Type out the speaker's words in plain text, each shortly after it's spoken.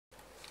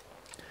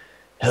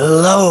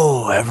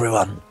Hello,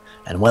 everyone,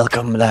 and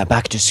welcome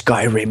back to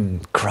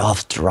Skyrim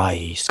Craft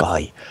Dry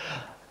Sky.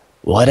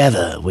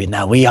 Whatever.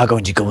 We are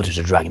going to go to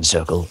the Dragon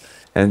Circle,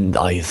 and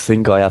I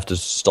think I have to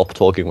stop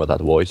talking with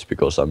that voice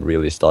because I'm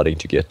really starting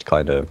to get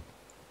kind of.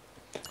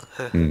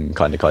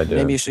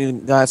 Maybe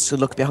guys should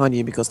look behind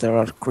you because there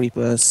are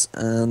creepers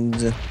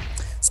and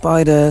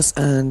spiders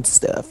and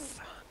stuff.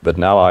 But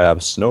now I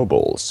have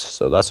snowballs,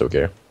 so that's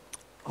okay.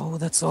 Oh,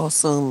 that's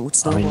awesome! With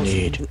snowballs,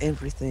 you need- can do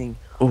everything.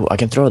 Oh, I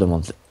can throw them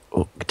on.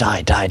 Oh,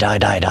 die!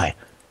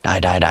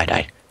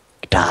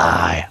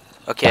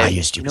 Okay. Die,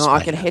 you stupid You know, I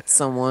spider. can hit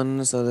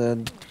someone so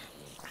that.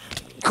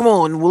 Come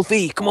on,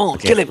 Wolfie! Come on,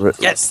 Okay, kill him!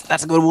 Yes,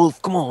 that's a good wolf.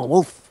 Come on,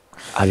 wolf!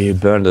 Have you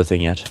burned the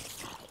thing yet?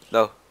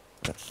 No.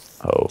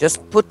 Oh,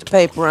 Just put the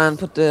paper and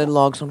put the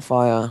logs on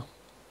fire.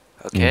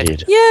 Okay.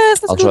 indeed. Yes,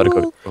 that's I'll a try good to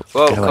wolf. go.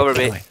 Whoa, Get away, cover get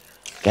me. away.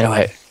 Get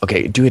away.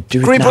 Okay, do it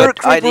Creeper, now.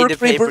 I need the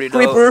creeper, paper,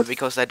 creeper.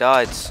 because I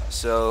died,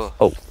 so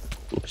Oh,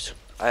 oops.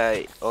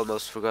 I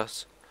almost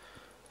forgot.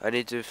 I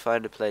need to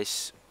find a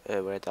place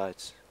where I died.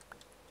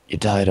 You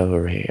died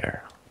over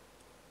here.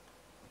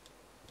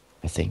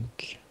 I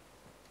think.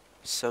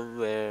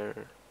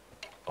 Somewhere.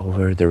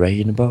 Over the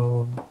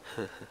rainbow.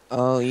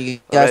 Oh, you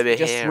Or guys maybe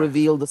just here.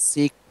 revealed the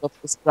secret of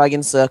this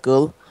dragon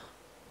circle.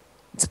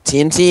 It's a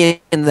TNT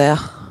in there.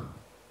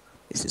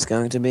 This is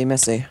going to be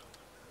messy.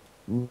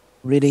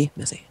 Really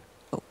messy.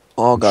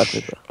 Oh god,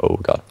 creeper. Oh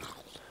god.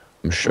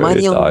 I'm sure Am I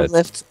you the only one died.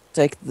 left to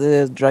take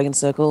the dragon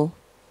circle?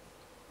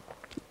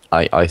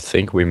 I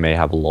think we may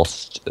have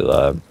lost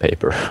the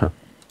paper.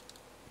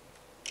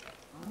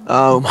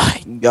 Oh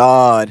my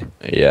god.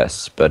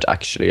 Yes, but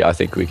actually I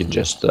think we can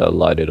just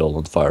light it all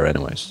on fire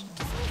anyways.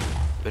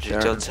 But you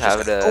Sure. don't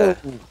have the.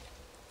 Oh.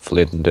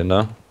 Flint in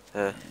there.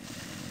 Uh,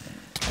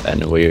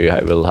 And we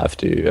will have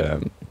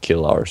to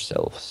kill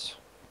ourselves.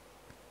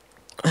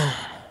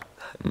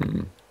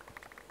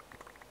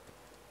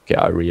 Okay,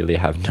 I really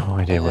have no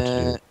idea what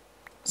to do.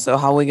 So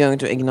how are we going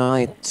to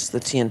ignite the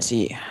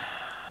TNT?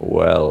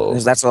 Well,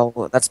 Because that's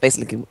all. That's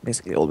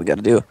basically all we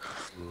gotta do.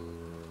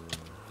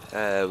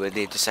 we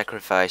need to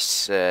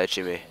sacrifice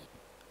Jimmy.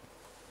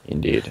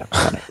 indeed, I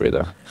can't agree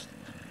there.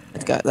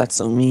 That's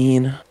so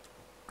mean.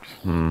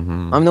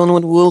 Mm-hmm. I'm the one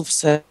with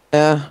wolves. I'm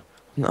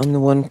the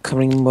one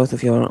covering most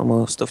of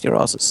your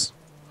asses.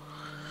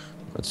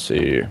 Let's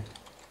see.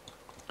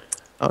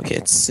 Okay,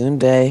 it's soon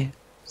day.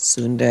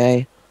 Soon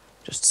day.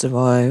 Just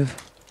survive.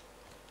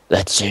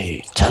 Let's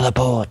see.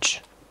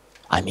 Teleport.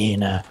 I mean,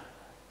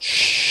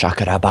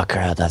 shakara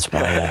bakara.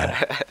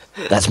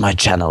 That's my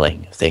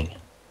channeling thing.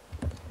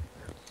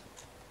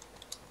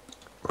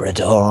 Red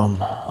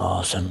arm.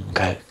 Awesome.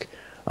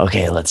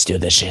 Okay, let's do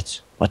this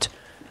shit. What?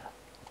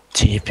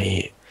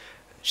 TP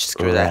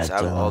Screw that.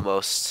 Right, I'm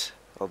almost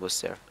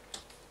there.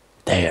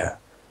 there.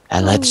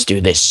 And let's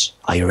do this.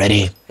 Are you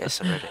ready?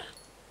 Yes, I'm ready.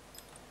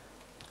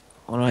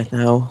 Alright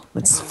now,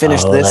 let's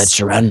finish Oh, this.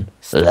 let's run.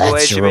 Step away,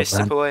 Let's Jimmy. run.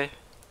 Step away.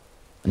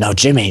 No,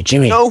 Jimmy.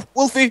 No,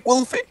 Wolfie,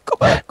 come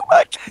back, come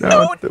back.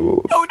 No,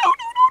 no.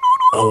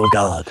 Oh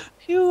God.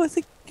 Phew, I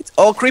think it's.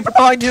 Oh, creeper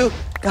behind you,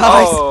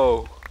 guys.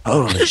 Oh.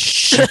 Holy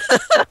shit.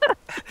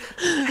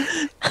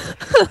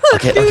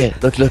 Okay,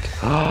 look.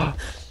 Oh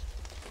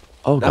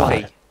God.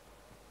 Nothing.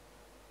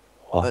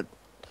 What?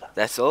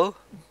 That's all.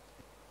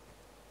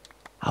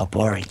 How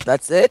boring.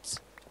 That's it.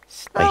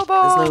 There's no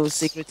Snowballs.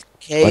 secret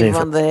cave if-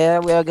 on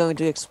there. We are going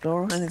to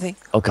explore anything.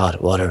 Oh God,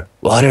 water.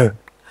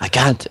 I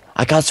can't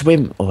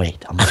swim. Oh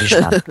wait, I'm a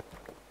fishman.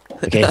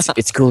 Okay,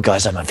 it's cool,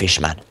 guys. I'm a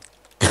fishman.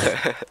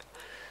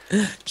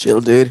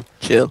 Chill, dude.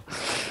 Chill.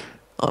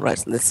 All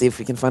right, let's see if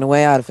we can find a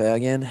way out of here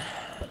again.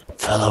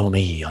 Follow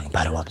me, young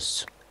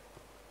Padawans.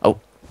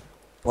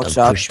 Watch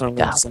Don't out! push me I'm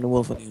going down. to send a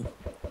wolf on you.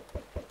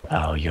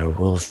 Oh, your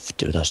wolf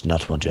does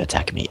not want to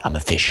attack me. I'm a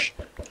fish.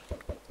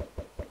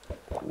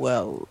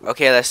 Well,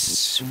 Okay,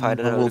 let's find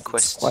a another wolf is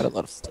quest. quite a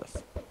lot of stuff.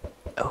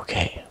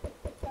 Okay.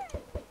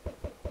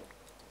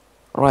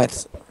 All right.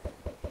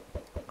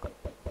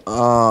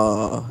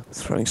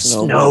 Throwing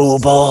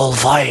snowballs. Snowball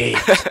fight.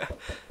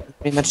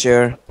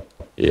 Immature.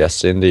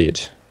 Yes,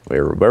 indeed.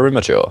 We're very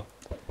mature.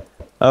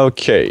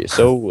 Okay,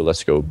 so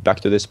let's go back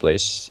to this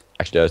place.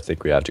 Actually, I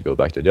think we have to go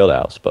back to the other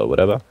house, but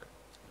whatever.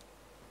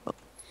 What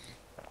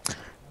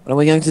are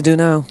we going to do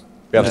now?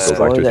 We have to go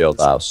Destroy back to the that.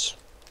 other house.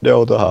 The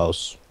other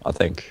house, I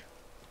think.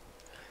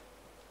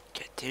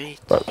 Get to it.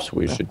 Perhaps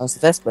we should How's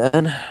this,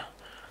 man?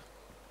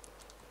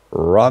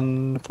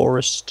 run,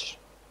 Forest.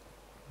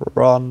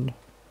 Run.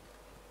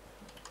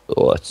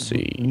 Let's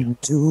see.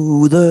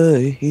 Into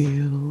the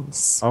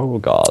hills. Oh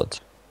God,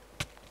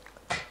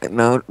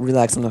 No,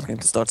 relax. I'm not going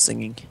to start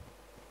singing.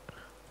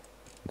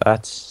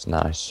 that's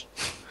nice.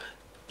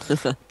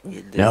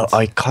 Indeed. No,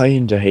 I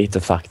kinda hate the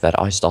fact that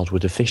I start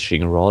with a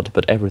fishing rod,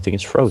 but everything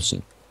is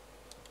frozen.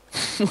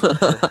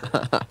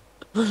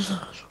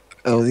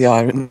 Oh, the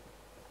iron.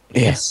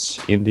 Yes,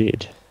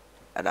 indeed.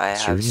 And I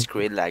It's have really-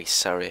 screen lag.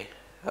 Sorry.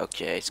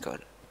 Okay, it's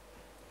gone.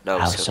 No,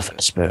 it's House of gone.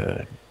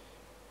 Asburn.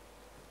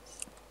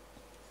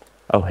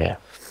 Oh, here.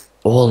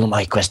 All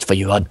my quests for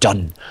you are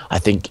done. I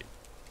think...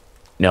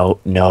 No.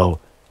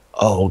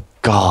 Oh,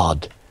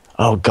 God.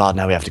 Oh god,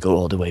 now we have to go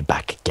all the way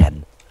back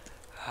again.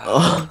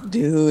 Oh,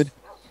 dude.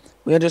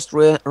 We are just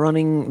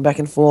running back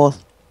and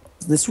forth.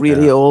 Is this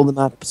really all the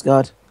map's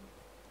got?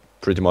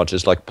 Pretty much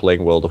it's like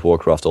playing World of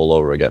Warcraft all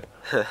over again.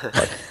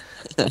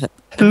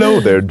 Hello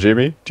there,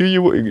 Jimmy. Do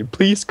you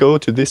please go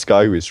to this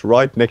guy who is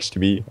right next to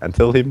me and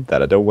tell him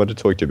that I don't want to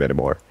talk to him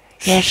anymore?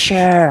 Yeah,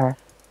 sure.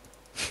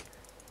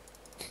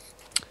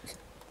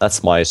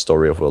 That's my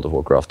story of World of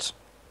Warcraft.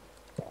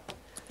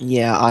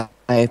 Yeah,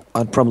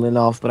 I'd probably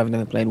laugh, but I've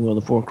never played World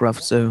of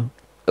Warcraft, so...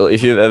 Well,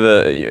 if you've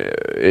ever...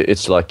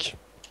 It's like...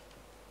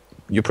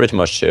 You pretty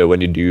much, when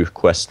you do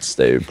quests,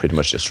 they pretty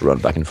much just run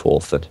back and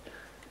forth. And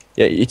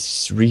yeah,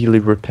 it's really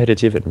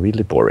repetitive and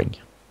really boring.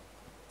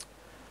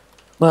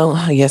 Well,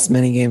 I guess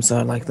many games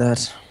are like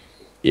that.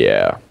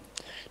 Yeah.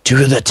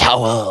 To the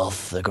Tower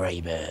of the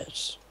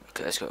Greybeards.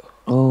 Okay, let's go.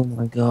 Oh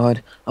my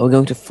god. Are we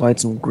going to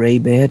fight some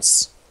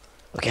Greybeards?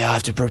 Okay, I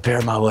have to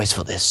prepare my voice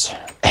for this.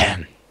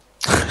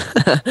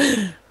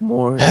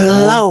 More...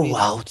 Hello,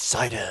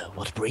 outsider.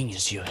 What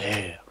brings you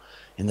here?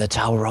 In the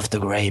Tower of the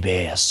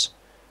Greybeards.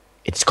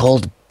 It's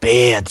called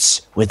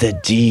Beards with a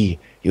D,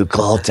 you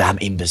goddamn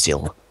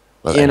imbecile.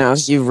 Well, You know,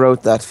 you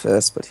wrote that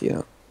first, but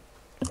you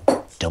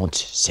know. don't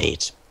say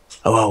it.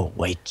 Oh,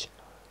 wait.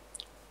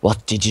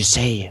 What did you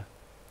say?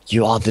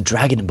 You are the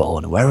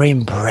Dragonborn. Very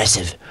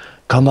impressive.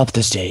 Come up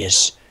the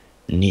stairs.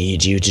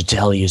 Need you to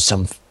tell you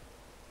some...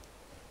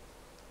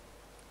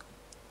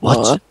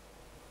 What?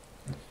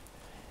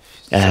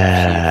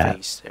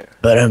 Face there.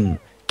 But,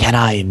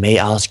 may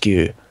I ask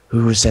you,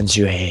 who sent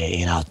you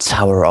here in our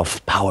Tower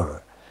of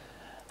Power?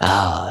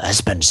 Ah,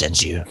 Espen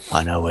sent you.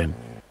 I know him.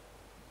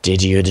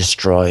 Did you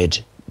destroy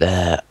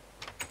the...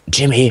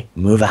 Jimmy,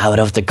 move out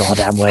of the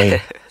goddamn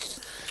way.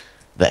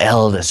 The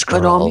Elder But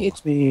Scroll. don't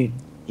hit me.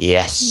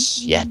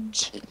 Yes,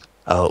 yet.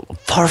 Oh,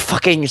 for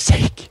fucking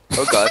sake.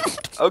 Oh god.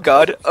 Oh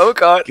god. Oh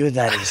god. Good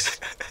that is.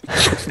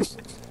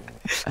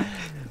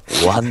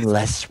 One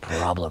less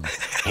problem.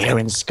 Here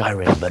in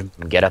Skyrim,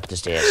 but get up the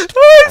stairs.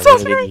 I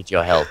really need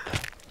your help.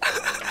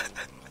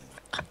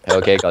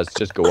 Okay, guys,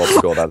 just go up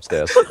and go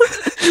downstairs.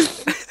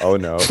 Oh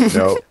no,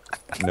 no,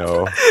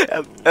 no.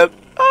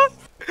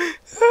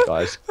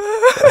 Guys.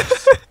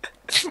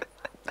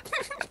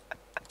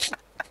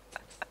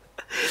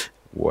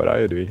 What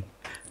are you doing?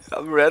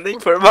 I'm running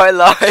for my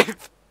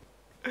life.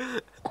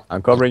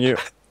 I'm covering you.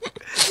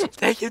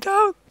 Take him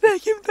down.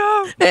 Take him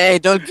down. Hey,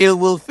 don't kill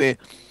Wolfie.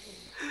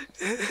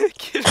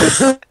 Kill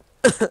him.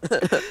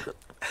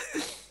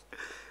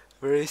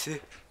 Where is he?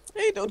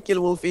 Hey, don't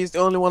kill Wolfie. He's the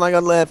only one I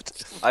got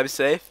left. I'm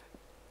safe.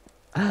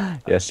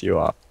 Yes, you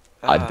are.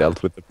 I Ah.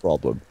 dealt with the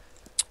problem.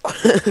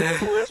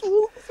 Where's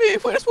Wolfie?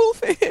 Where's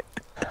Wolfie?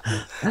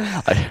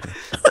 I,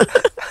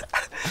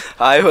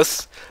 I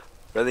was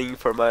running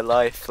for my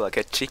life like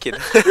a chicken.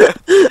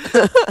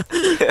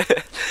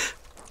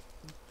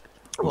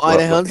 Why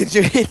the hell did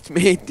you hit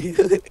me,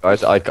 dude?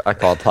 guys, I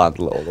can't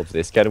handle all of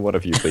this. Can one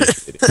of you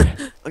please?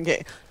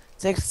 Okay,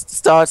 text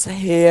starts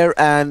here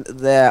and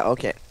there.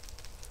 Okay.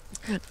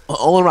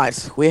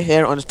 Alright, we're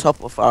here on the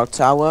top of our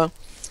tower.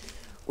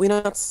 We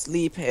not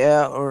sleep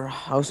here or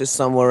houses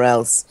somewhere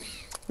else.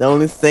 The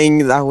only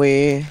thing that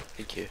we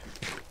Thank you.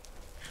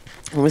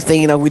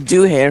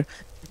 do here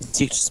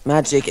is use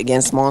magic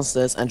against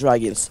monsters and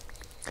dragons.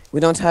 We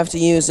don't have to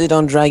use it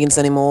on dragons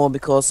anymore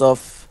because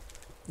of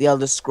the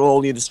Elder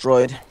Scroll you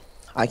destroyed.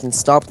 I can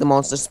stop the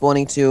monsters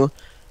spawning too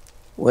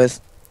with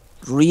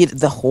read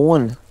the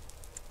horn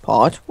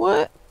part.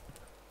 What?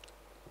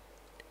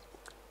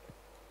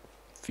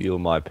 Feel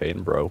my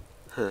pain, bro.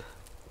 Huh.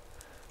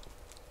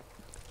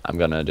 I'm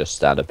gonna just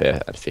stand up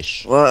here and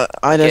fish. Well,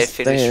 I Okay, just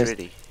finish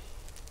ready.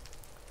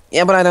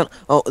 Yeah, but I don't.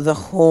 Oh, the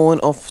horn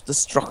of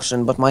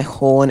destruction. But my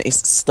horn is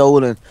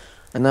stolen,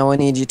 and now I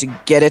need you to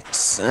get it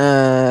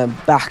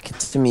back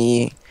to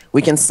me.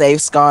 We can save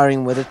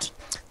Skyrim with it.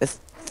 The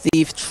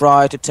thief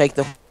tried to take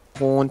the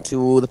horn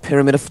to the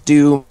Pyramid of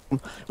Doom,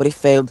 but he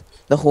failed.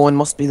 The horn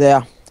must be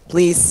there.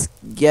 Please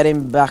get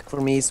him back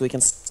for me so we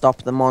can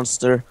stop the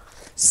monster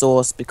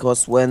source.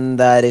 Because when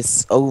that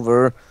is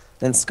over,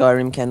 then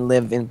Skyrim can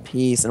live in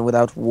peace and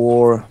without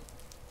war.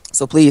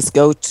 So please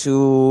go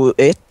to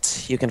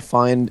it. You can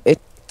find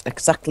it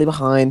exactly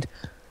behind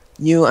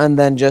you and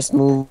then just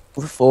move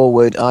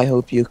forward. I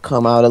hope you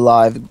come out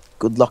alive.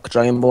 Good luck,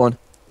 Dragonborn.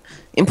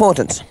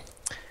 Important.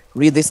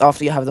 Read this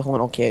after you have the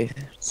horn. Okay,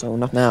 so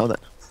not now then.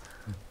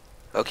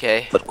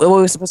 Okay. But where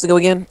were we supposed to go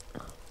again?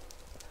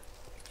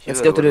 You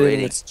Let's go to the...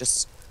 ready. It's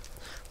just...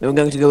 We were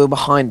going to go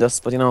behind us,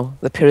 but you know,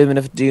 the Pyramid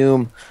of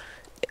Doom.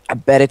 I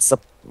bet it's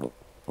up...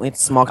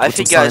 It's marked I with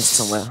some think I, signs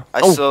somewhere. I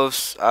Oh!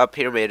 saw a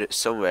pyramid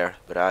somewhere,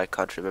 but I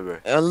can't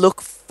remember.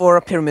 Look for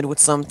a pyramid with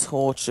some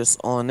torches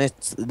on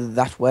it.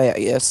 That way, I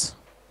guess.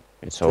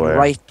 It's To the over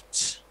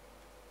right.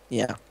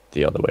 Yeah.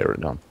 the other way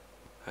around.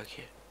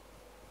 Okay.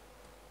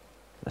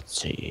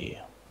 Let's see.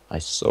 I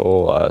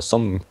saw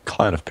some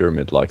kind of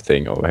pyramid-like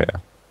thing over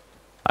here.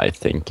 I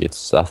think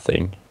it's that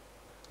thing.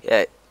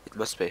 Yeah, it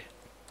must be.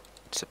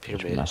 It's a It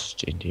pyramid.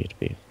 must indeed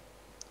be.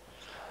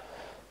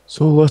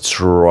 So let's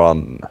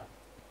run.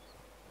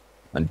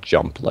 And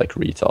jump like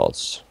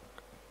retards.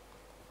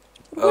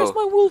 Where's Oh.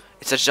 my wool?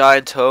 It's a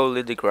giant hole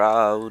in the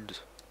ground.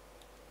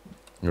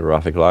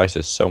 Graphic light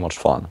is so much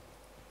fun.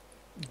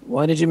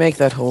 Why did you make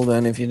that hole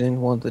then if you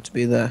didn't want it to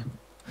be there?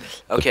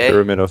 Okay. The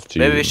Pyramid of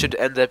Doom. Maybe we should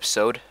end the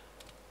episode.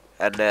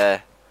 And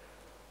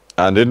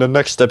And in the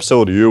next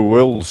episode, you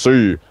will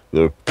see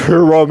the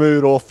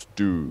Pyramid of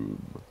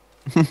Doom.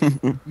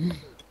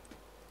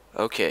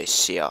 okay,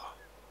 see ya.